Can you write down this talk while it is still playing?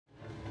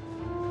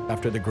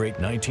After the great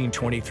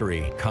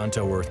 1923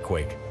 Kanto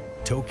earthquake,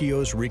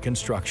 Tokyo's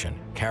reconstruction,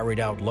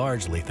 carried out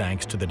largely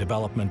thanks to the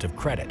development of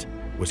credit,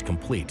 was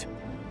complete.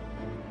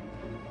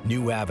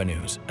 New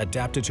avenues,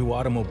 adapted to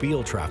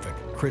automobile traffic,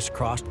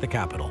 crisscrossed the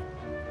capital.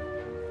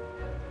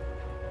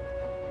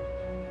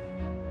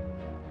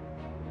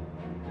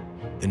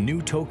 The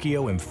new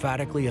Tokyo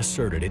emphatically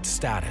asserted its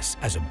status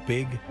as a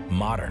big,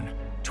 modern,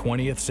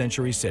 20th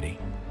century city.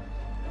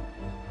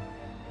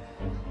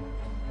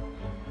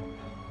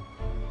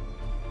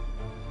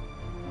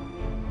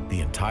 The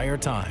entire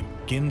time,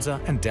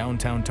 Ginza and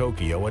downtown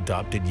Tokyo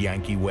adopted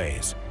Yankee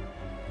ways.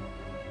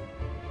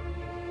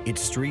 Its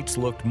streets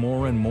looked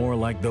more and more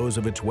like those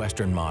of its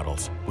Western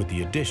models, with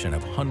the addition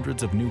of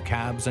hundreds of new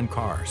cabs and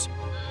cars.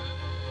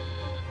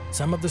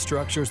 Some of the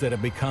structures that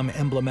have become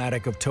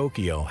emblematic of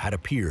Tokyo had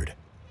appeared.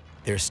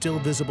 They're still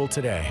visible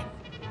today,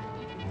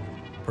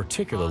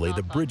 particularly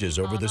the bridges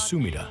over the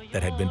Sumida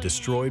that had been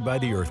destroyed by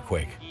the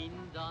earthquake.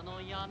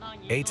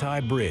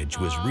 Eitai Bridge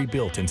was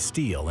rebuilt in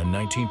steel in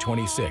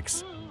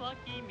 1926.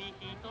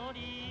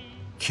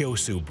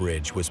 Kyosu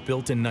Bridge was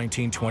built in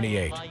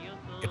 1928.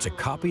 It's a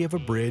copy of a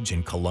bridge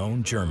in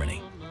Cologne,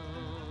 Germany.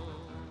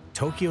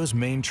 Tokyo's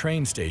main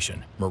train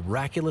station,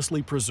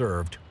 miraculously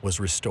preserved, was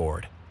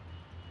restored.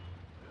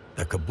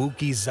 The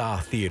Kabuki-za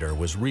Theater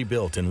was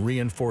rebuilt in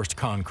reinforced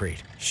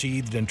concrete,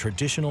 sheathed in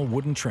traditional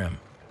wooden trim.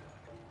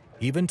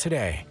 Even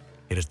today,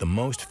 it is the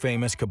most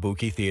famous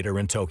kabuki theater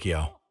in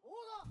Tokyo.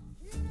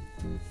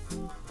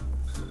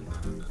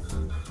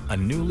 A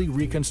newly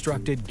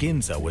reconstructed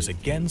Ginza was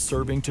again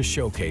serving to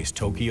showcase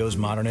Tokyo's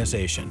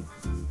modernization.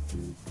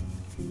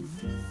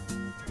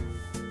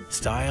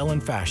 Style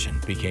and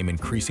fashion became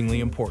increasingly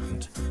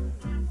important.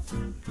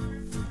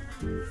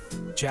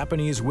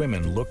 Japanese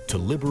women looked to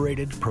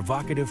liberated,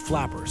 provocative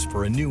flappers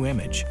for a new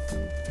image.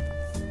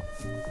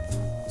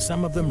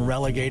 Some of them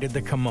relegated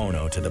the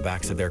kimono to the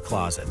backs of their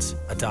closets,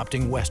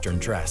 adopting Western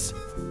dress.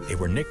 They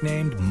were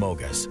nicknamed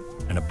mogas,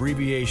 an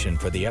abbreviation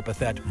for the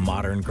epithet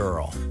modern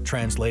girl,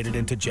 translated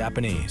into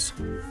Japanese.